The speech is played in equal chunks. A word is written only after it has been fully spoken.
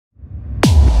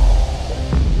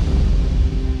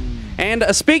And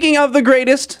speaking of the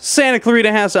greatest Santa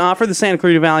Clarita has to offer, the Santa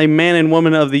Clarita Valley Man and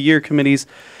Woman of the Year committees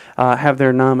have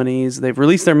their nominees. They've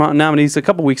released their nominees a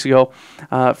couple weeks ago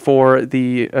for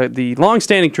the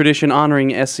long-standing tradition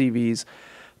honoring SCV's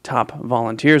top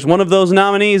volunteers. One of those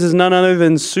nominees is none other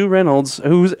than Sue Reynolds,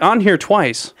 who's on here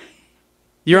twice.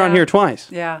 You're on here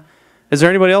twice. Yeah. Is there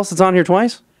anybody else that's on here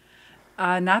twice?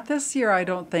 Not this year, I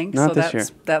don't think. Not so this year.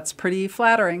 That's pretty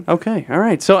flattering. Okay, all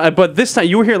right. So, but this time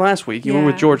you were here last week. You were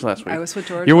with George last week. I was with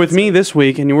George. You're with me this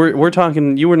week, and we're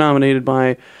talking. You were nominated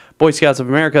by Boy Scouts of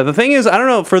America. The thing is, I don't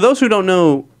know. For those who don't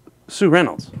know Sue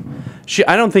Reynolds,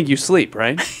 I don't think you sleep,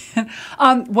 right?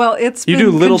 Well, it's you been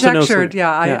do little to no conjectured. sleep.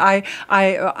 Yeah,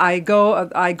 I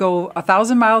go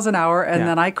 1,000 miles an hour and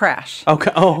then I crash.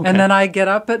 Okay. Oh, okay. And then I get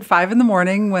up at 5 in the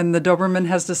morning when the Doberman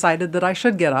has decided that I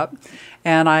should get up,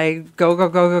 and I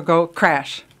go,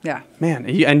 crash. Yeah. Man,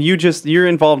 and you're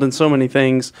involved in so many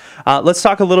things. Let's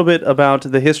talk a little bit about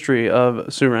the history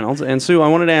of Sue Reynolds. And Sue, I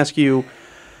wanted to ask you.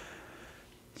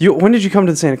 When did you come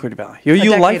to the Santa Clarita Valley?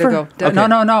 You a lifer? Ago. Okay.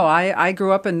 No. I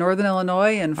grew up in northern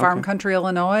Illinois and farm country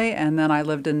Illinois, and then I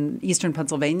lived in eastern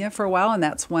Pennsylvania for a while, and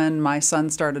that's when my son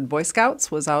started Boy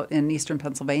Scouts, was out in eastern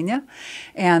Pennsylvania.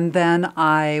 And then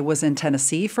I was in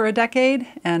Tennessee for a decade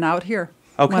and out here.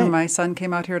 Okay. When my son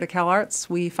came out here to Cal Arts,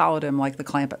 we followed him like the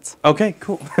Clampetts. Okay,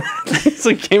 cool. So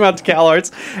you came out to Cal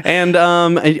Arts, and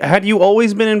had you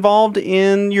always been involved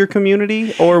in your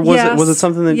community, or was it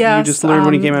something that you just learned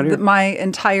when you came out here? My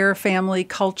entire family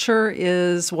culture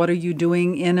is what are you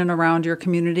doing in and around your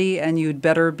community, and you'd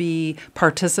better be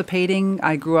participating.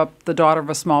 I grew up the daughter of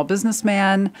a small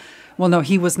businessman. Well, no,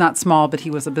 he was not small, but he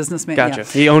was a businessman. Gotcha. Yeah.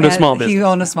 He owned a small business. He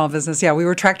owned a small business, yeah. We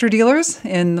were tractor dealers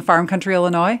in the farm country,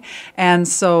 Illinois. And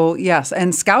so, yes,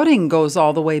 and scouting goes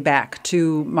all the way back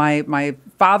to my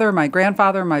father, my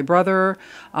grandfather, my brother,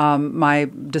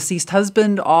 my deceased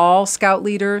husband, all scout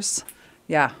leaders.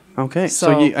 Yeah. Okay,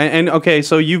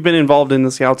 so you've been involved in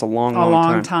the Scouts a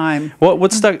long time.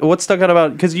 What stuck out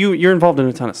about, because you're involved in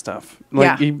a ton of stuff.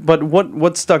 But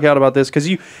what stuck out about this? Because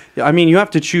you have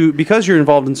to choose, because you're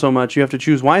involved in so much. You have to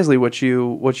choose wisely what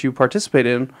you participate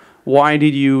in. Why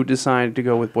did you decide to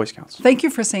go with Boy Scouts? Thank you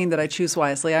for saying that I choose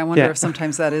wisely. I wonder if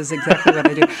sometimes that is exactly what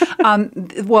I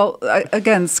do. Well,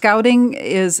 again, scouting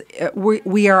is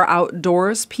we are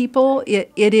outdoors people.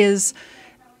 It is.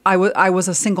 I was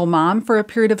a single mom for a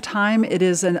period of time. It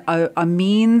is a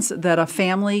means that a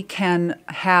family can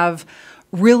have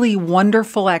really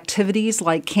wonderful activities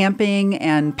like camping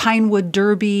and Pinewood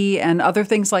Derby and other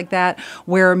things like that,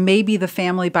 where maybe the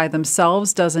family by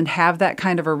themselves doesn't have that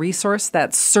kind of a resource.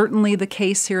 That's certainly the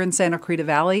case here in Santa Clarita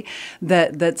Valley.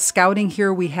 That scouting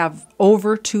here, we have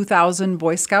over 2,000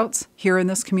 Boy Scouts here in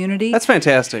this community. That's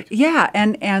fantastic. Yeah,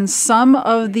 and some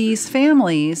of these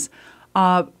families,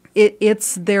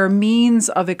 it's their means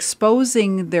of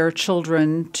exposing their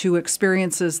children to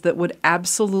experiences that would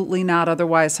absolutely not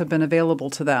otherwise have been available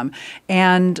to them.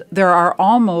 And there are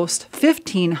almost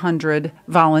 1,500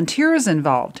 volunteers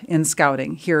involved in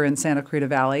scouting here in Santa Clarita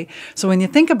Valley. So when you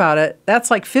think about it, that's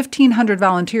like 1,500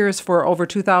 volunteers for over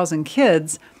 2,000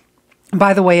 kids.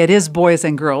 By the way, it is boys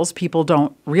and girls. People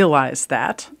don't realize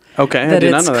that. Okay, that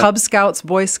it's Cub Scouts,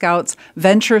 Boy Scouts,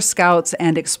 Venture Scouts,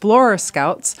 and Explorer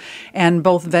Scouts, and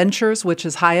both Ventures, which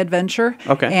is high adventure,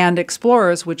 and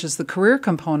Explorers, which is the career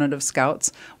component of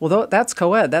Scouts. Well, that's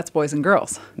co-ed. That's boys and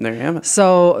girls. There you have it.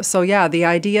 So yeah, the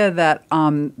idea that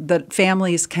that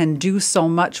families can do so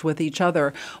much with each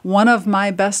other. One of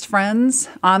my best friends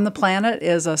on the planet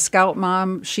is a Scout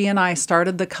mom. She and I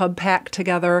started the Cub Pack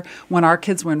together when our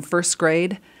kids were in first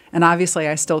grade. And obviously,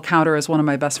 I still count her as one of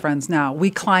my best friends now. We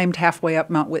climbed halfway up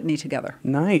Mount Whitney together.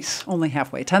 Nice. Only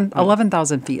halfway.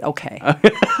 11,000 feet. Okay.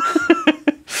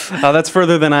 That's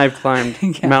further than I've climbed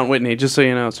Mount Whitney, just so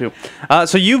you know, Sue.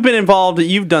 So you've been involved.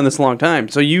 You've done this a long time.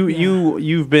 So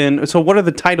you've been. So what are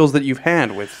the titles that you've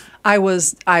had with? I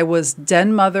was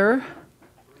den mother,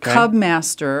 Cub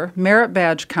master, merit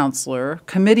badge counselor,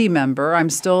 committee member. I'm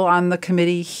still on the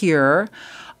committee here.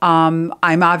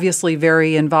 I'm obviously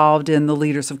very involved in the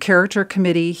Leaders of Character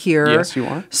Committee here. Yes, you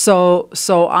are. So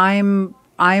I'm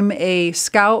a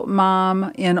Scout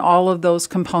mom in all of those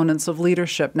components of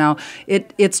leadership. Now,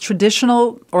 it's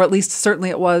traditional, or at least certainly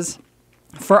it was,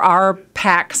 for our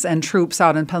packs and troops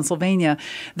out in Pennsylvania,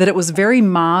 that it was very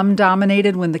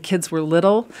mom-dominated when the kids were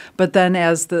little, but then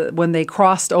when they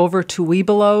crossed over to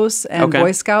Webelos and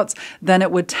Boy Scouts, then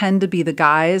it would tend to be the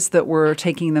guys that were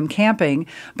taking them camping.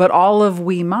 But all of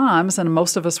we moms, and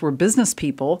most of us were business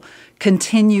people,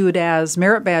 continued as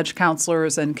merit badge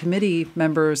counselors and committee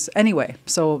members anyway.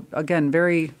 So again,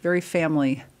 very, very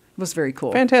family was very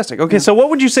cool. Fantastic. Okay, so what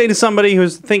would you say to somebody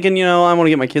who's thinking, I want to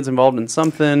get my kids involved in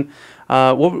something?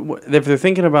 If they're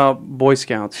thinking about Boy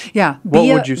Scouts, what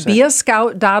would you say?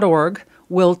 BeAScout.org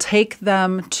will take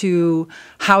them to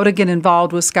how to get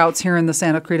involved with Scouts here in the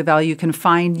Santa Clarita Valley. You can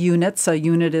find units. A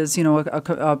unit is,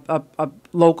 a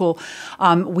local.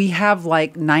 We have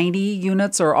like 90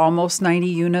 units or almost 90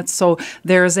 units. So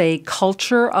there's a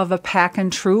culture of a pack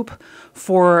and troop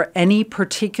for any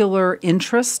particular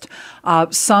interest.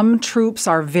 Some troops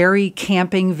are very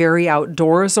camping, very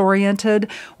outdoors oriented,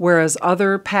 whereas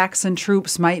other packs and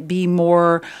troops might be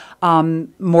more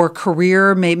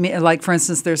career. Maybe, like for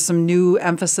instance, there's some new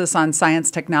emphasis on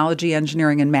science, technology,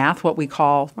 engineering, and math, what we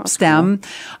call STEM.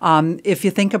 Cool. If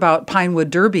you think about Pinewood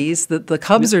Derbies that the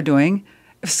Cubs are doing,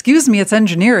 excuse me, it's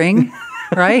engineering.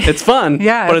 Right? It's fun,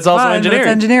 but it's also engineering.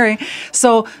 It's engineering.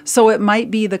 So it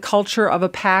might be the culture of a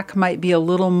pack might be a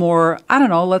little more, I don't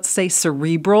know, let's say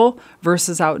cerebral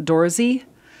versus outdoorsy.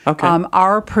 Okay.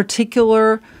 Our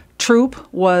particular troop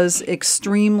was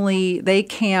they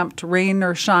camped rain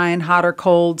or shine, hot or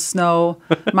cold, snow.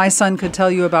 My son could tell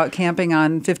you about camping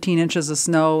on 15 inches of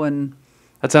snow and...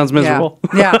 That sounds miserable.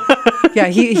 Yeah.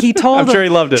 He told I'm sure he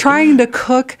loved it.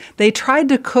 They tried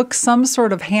to cook some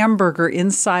sort of hamburger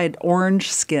inside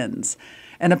orange skins.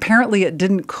 And apparently it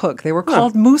didn't cook. They were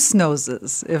called moose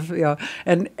noses.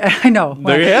 And I know.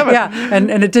 There you have it. Yeah, and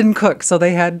it didn't cook. So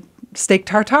they had steak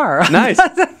tartare. Nice.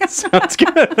 Sounds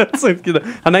good. That's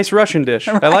a nice Russian dish.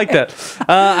 Right. I like that.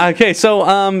 Okay,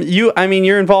 so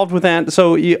you're involved with that.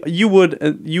 So you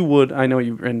would. I know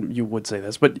you would say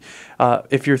this, but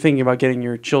if you're thinking about getting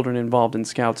your children involved in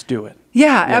Scouts, do it.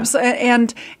 Yeah. Absolutely.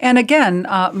 And again,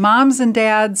 moms and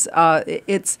dads, I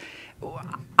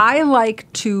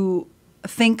like to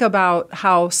think about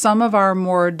how some of our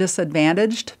more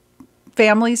disadvantaged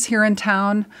families here in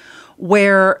town,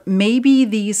 where maybe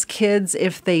these kids,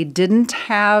 if they didn't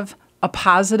have a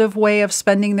positive way of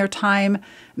spending their time,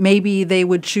 maybe they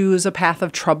would choose a path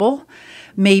of trouble.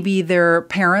 Maybe their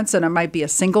parents, and it might be a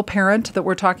single parent that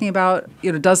we're talking about,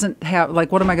 doesn't have, like,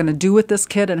 what am I going to do with this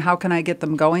kid and how can I get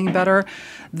them going better?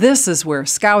 This is where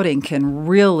Scouting can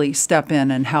really step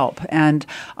in and help. And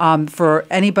for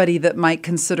anybody that might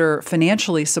consider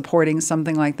financially supporting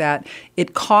something like that,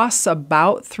 it costs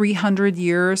about 300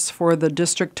 years for the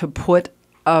district to put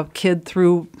a kid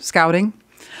through Scouting.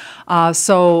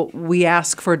 So we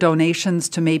ask for donations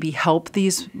to maybe help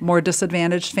these more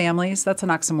disadvantaged families. That's an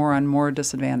oxymoron, more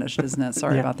disadvantaged, isn't it?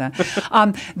 Sorry about that.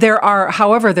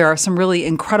 However, there are some really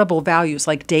incredible values,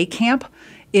 like day camp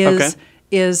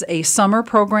is a summer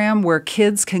program where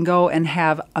kids can go and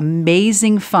have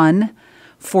amazing fun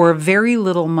for very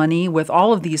little money with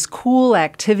all of these cool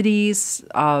activities,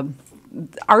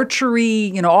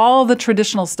 archery, all the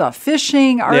traditional stuff,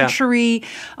 fishing, archery,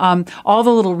 all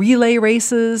the little relay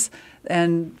races.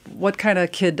 And what kind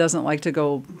of kid doesn't like to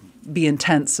go be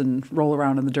intense and roll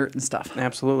around in the dirt and stuff?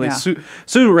 Absolutely. Yeah.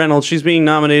 Sue Reynolds, she's being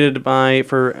nominated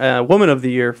for Woman of the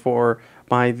Year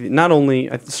by not only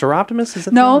Seroptimus, is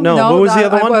it? No. What was the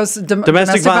other one? It was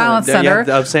Domestic Violence Center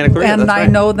of Santa Clarita. And I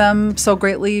know them so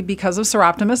greatly because of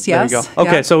Seroptimus. Yes. There you go.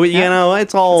 Okay, so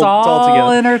it's all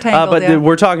together. Intertangled. But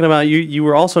we're talking about you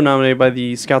were also nominated by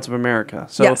the Scouts of America.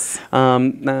 So, yes.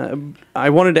 I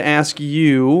wanted to ask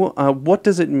you, what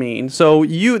does it mean? So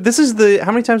this is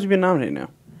how many times have you been nominated now?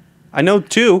 I know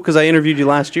 2 because I interviewed you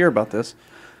last year about this.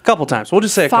 A couple times. We'll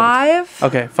just say a couple. 5?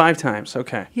 Okay, 5 times.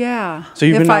 Okay. Yeah. So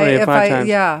you've been nominated 5 times.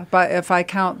 Yeah, but if I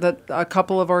count that a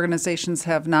couple of organizations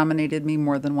have nominated me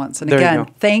more than once. And there again,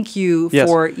 thank you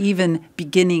for even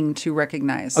beginning to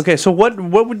recognize. Okay, so what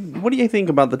do you think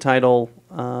about the title,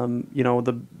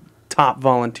 the top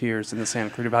volunteers in the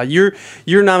Santa Clarita Valley?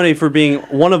 You're nominated for being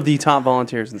one of the top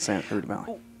volunteers in the Santa Clarita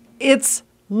Valley. It's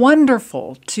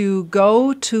wonderful to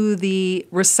go to the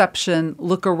reception,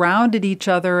 look around at each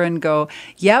other and go,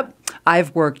 yep,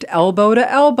 I've worked elbow to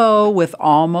elbow with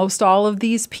almost all of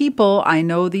these people. I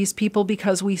know these people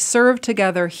because we serve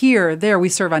together here, there. We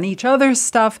serve on each other's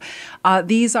stuff.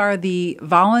 These are the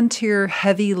volunteer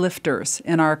heavy lifters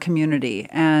in our community.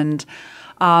 And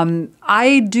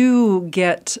I do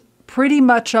get pretty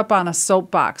much up on a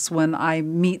soapbox when I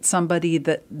meet somebody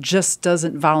that just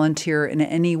doesn't volunteer in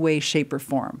any way, shape, or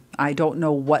form. I don't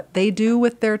know what they do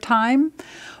with their time,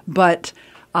 but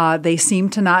they seem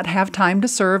to not have time to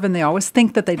serve, and they always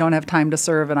think that they don't have time to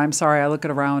serve. And I'm sorry, I look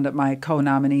around at my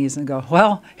co-nominees and go,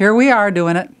 well, here we are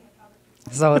doing it.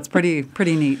 So it's pretty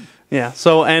neat. Yeah.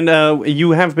 So, and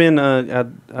you have been,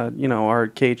 you know, our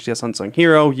KHTS unsung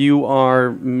hero. You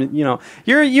are, you know,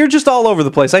 you're just all over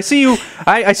the place. I see you.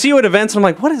 I see you at events, and I'm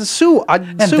like, what is Sue?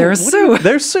 There's Sue.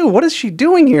 There's Sue. What is she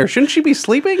doing here? Shouldn't she be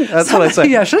sleeping? That's what I say.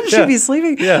 Yeah. Shouldn't she be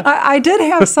sleeping? Yeah. I did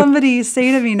have somebody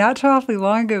say to me not too awfully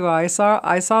long ago. I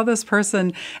saw this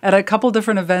person at a couple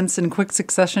different events in quick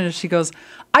succession, and she goes,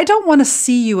 "I don't want to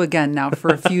see you again now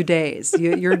for a few days.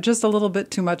 You're just a little bit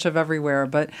too much of everywhere."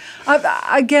 But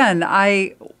again,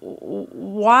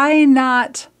 why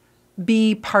not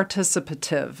be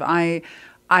participative?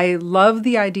 I love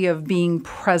the idea of being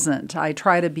present. I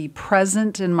try to be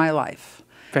present in my life.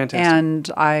 Fantastic.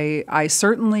 And I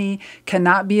certainly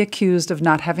cannot be accused of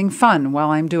not having fun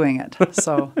while I'm doing it.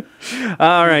 So,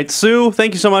 all right, Sue,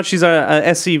 thank you so much. She's a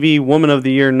SCV Woman of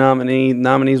the Year nominee.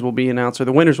 Nominees will be announced, or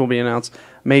the winners will be announced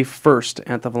May 1st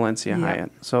at the Valencia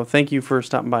Hyatt. So thank you for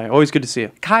stopping by. Always good to see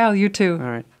you. Kyle, you too. All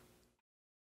right.